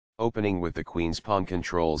Opening with the queen's pawn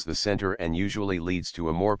controls the center and usually leads to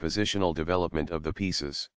a more positional development of the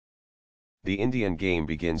pieces. The Indian game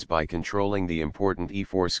begins by controlling the important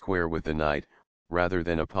e4 square with the knight, rather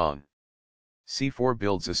than a pawn. c4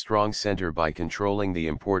 builds a strong center by controlling the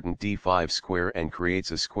important d5 square and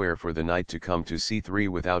creates a square for the knight to come to c3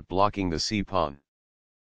 without blocking the c-pawn.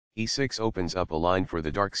 e6 opens up a line for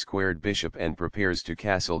the dark squared bishop and prepares to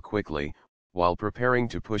castle quickly, while preparing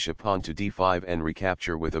to push a pawn to d5 and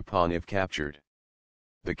recapture with a pawn if captured.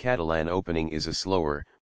 The Catalan opening is a slower,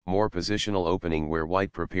 more positional opening where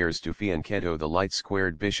white prepares to fianchetto the light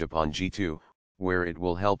squared bishop on g2, where it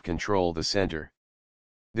will help control the center.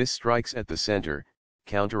 This strikes at the center,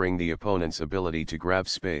 countering the opponent's ability to grab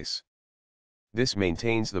space. This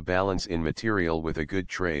maintains the balance in material with a good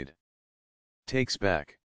trade. Takes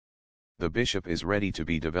back. The bishop is ready to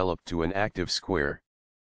be developed to an active square.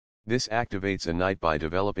 This activates a knight by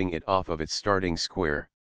developing it off of its starting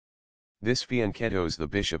square. This fianchettos the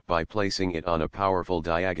bishop by placing it on a powerful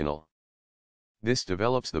diagonal. This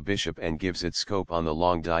develops the bishop and gives it scope on the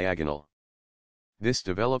long diagonal. This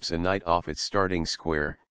develops a knight off its starting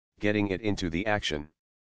square, getting it into the action.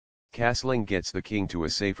 Castling gets the king to a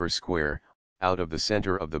safer square, out of the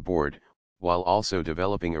center of the board, while also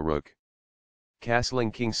developing a rook.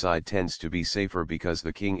 Castling kingside tends to be safer because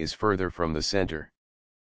the king is further from the center.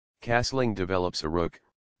 Castling develops a rook,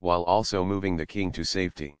 while also moving the king to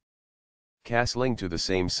safety. Castling to the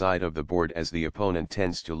same side of the board as the opponent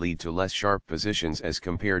tends to lead to less sharp positions as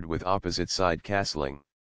compared with opposite side castling.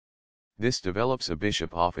 This develops a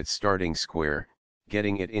bishop off its starting square,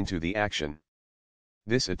 getting it into the action.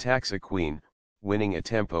 This attacks a queen, winning a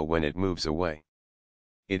tempo when it moves away.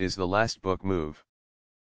 It is the last book move.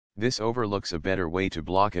 This overlooks a better way to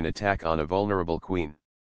block an attack on a vulnerable queen.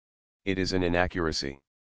 It is an inaccuracy.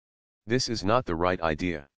 This is not the right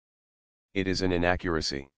idea. It is an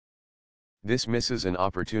inaccuracy. This misses an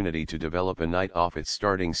opportunity to develop a knight off its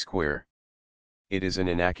starting square. It is an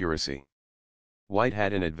inaccuracy. White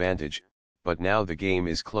had an advantage, but now the game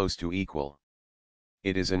is close to equal.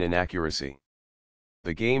 It is an inaccuracy.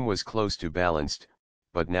 The game was close to balanced,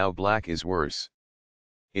 but now black is worse.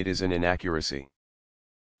 It is an inaccuracy.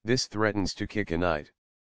 This threatens to kick a knight.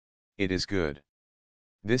 It is good.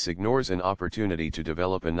 This ignores an opportunity to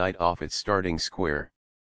develop a knight off its starting square.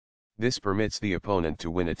 This permits the opponent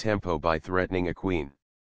to win a tempo by threatening a queen.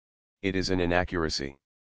 It is an inaccuracy.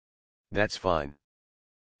 That's fine.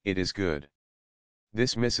 It is good.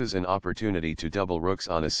 This misses an opportunity to double rooks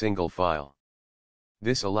on a single file.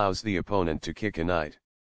 This allows the opponent to kick a knight.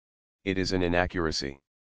 It is an inaccuracy.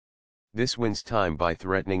 This wins time by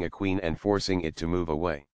threatening a queen and forcing it to move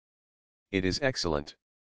away. It is excellent.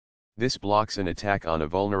 This blocks an attack on a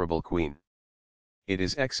vulnerable queen. It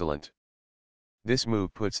is excellent. This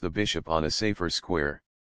move puts the bishop on a safer square.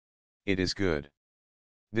 It is good.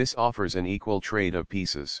 This offers an equal trade of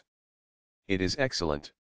pieces. It is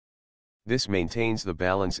excellent. This maintains the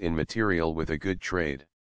balance in material with a good trade.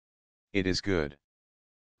 It is good.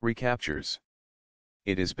 Recaptures.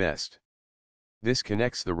 It is best. This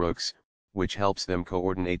connects the rooks, which helps them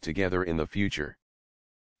coordinate together in the future.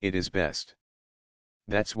 It is best.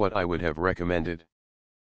 That's what I would have recommended.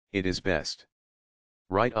 It is best.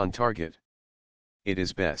 Right on target. It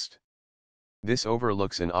is best. This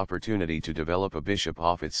overlooks an opportunity to develop a bishop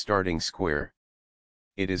off its starting square.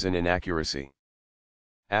 It is an inaccuracy.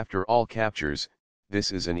 After all captures,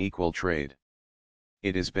 this is an equal trade.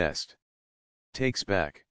 It is best. Takes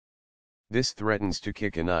back. This threatens to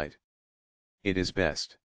kick a knight. It is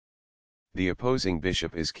best. The opposing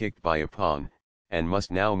bishop is kicked by a pawn, and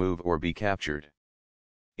must now move or be captured.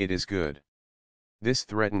 It is good. This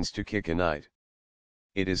threatens to kick a knight.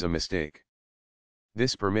 It is a mistake.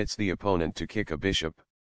 This permits the opponent to kick a bishop.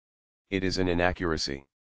 It is an inaccuracy.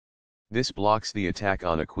 This blocks the attack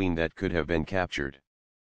on a queen that could have been captured.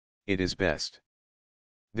 It is best.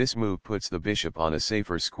 This move puts the bishop on a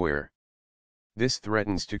safer square. This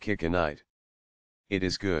threatens to kick a knight. It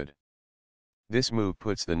is good. This move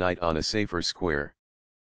puts the knight on a safer square.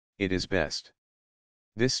 It is best.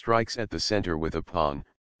 This strikes at the center with a pawn,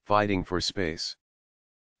 fighting for space.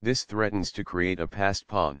 This threatens to create a passed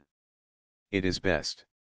pawn. It is best.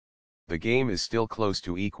 The game is still close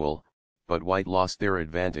to equal, but white lost their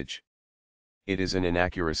advantage. It is an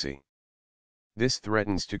inaccuracy. This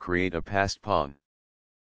threatens to create a passed pawn.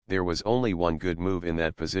 There was only one good move in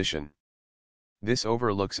that position. This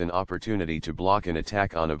overlooks an opportunity to block an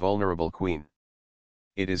attack on a vulnerable queen.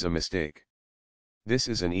 It is a mistake. This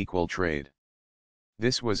is an equal trade.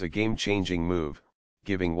 This was a game-changing move,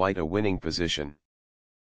 giving white a winning position.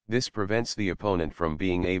 This prevents the opponent from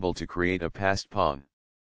being able to create a passed pawn.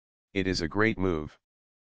 It is a great move.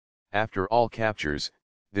 After all captures,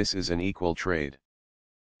 this is an equal trade.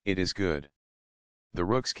 It is good. The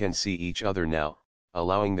rooks can see each other now,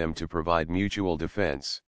 allowing them to provide mutual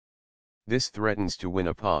defense. This threatens to win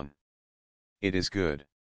a pawn. It is good.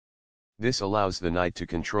 This allows the knight to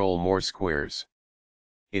control more squares.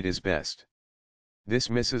 It is best. This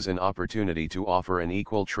misses an opportunity to offer an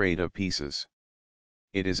equal trade of pieces.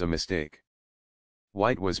 It is a mistake.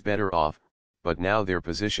 White was better off, but now their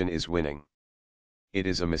position is winning. It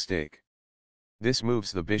is a mistake. This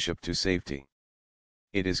moves the bishop to safety.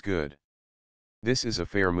 It is good. This is a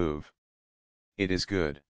fair move. It is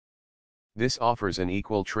good. This offers an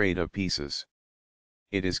equal trade of pieces.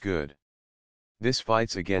 It is good. This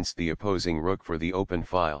fights against the opposing rook for the open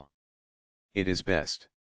file. It is best.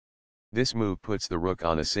 This move puts the rook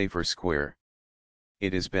on a safer square.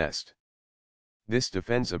 It is best. This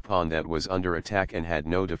defends a pawn that was under attack and had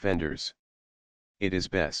no defenders. It is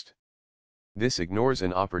best. This ignores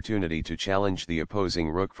an opportunity to challenge the opposing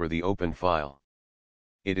rook for the open file.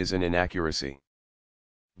 It is an inaccuracy.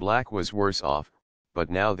 Black was worse off, but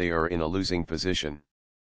now they are in a losing position.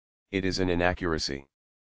 It is an inaccuracy.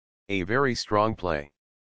 A very strong play.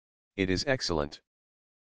 It is excellent.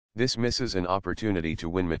 This misses an opportunity to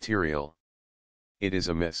win material. It is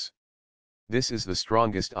a miss. This is the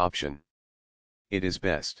strongest option. It is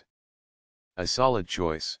best. A solid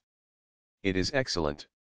choice. It is excellent.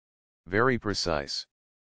 Very precise.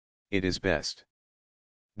 It is best.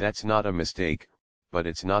 That's not a mistake, but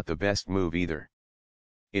it's not the best move either.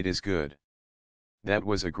 It is good. That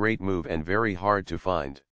was a great move and very hard to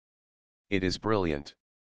find. It is brilliant.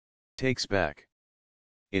 Takes back.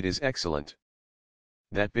 It is excellent.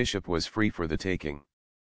 That bishop was free for the taking.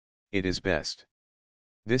 It is best.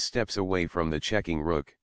 This steps away from the checking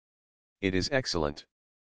rook. It is excellent.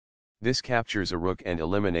 This captures a rook and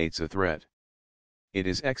eliminates a threat. It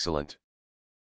is excellent.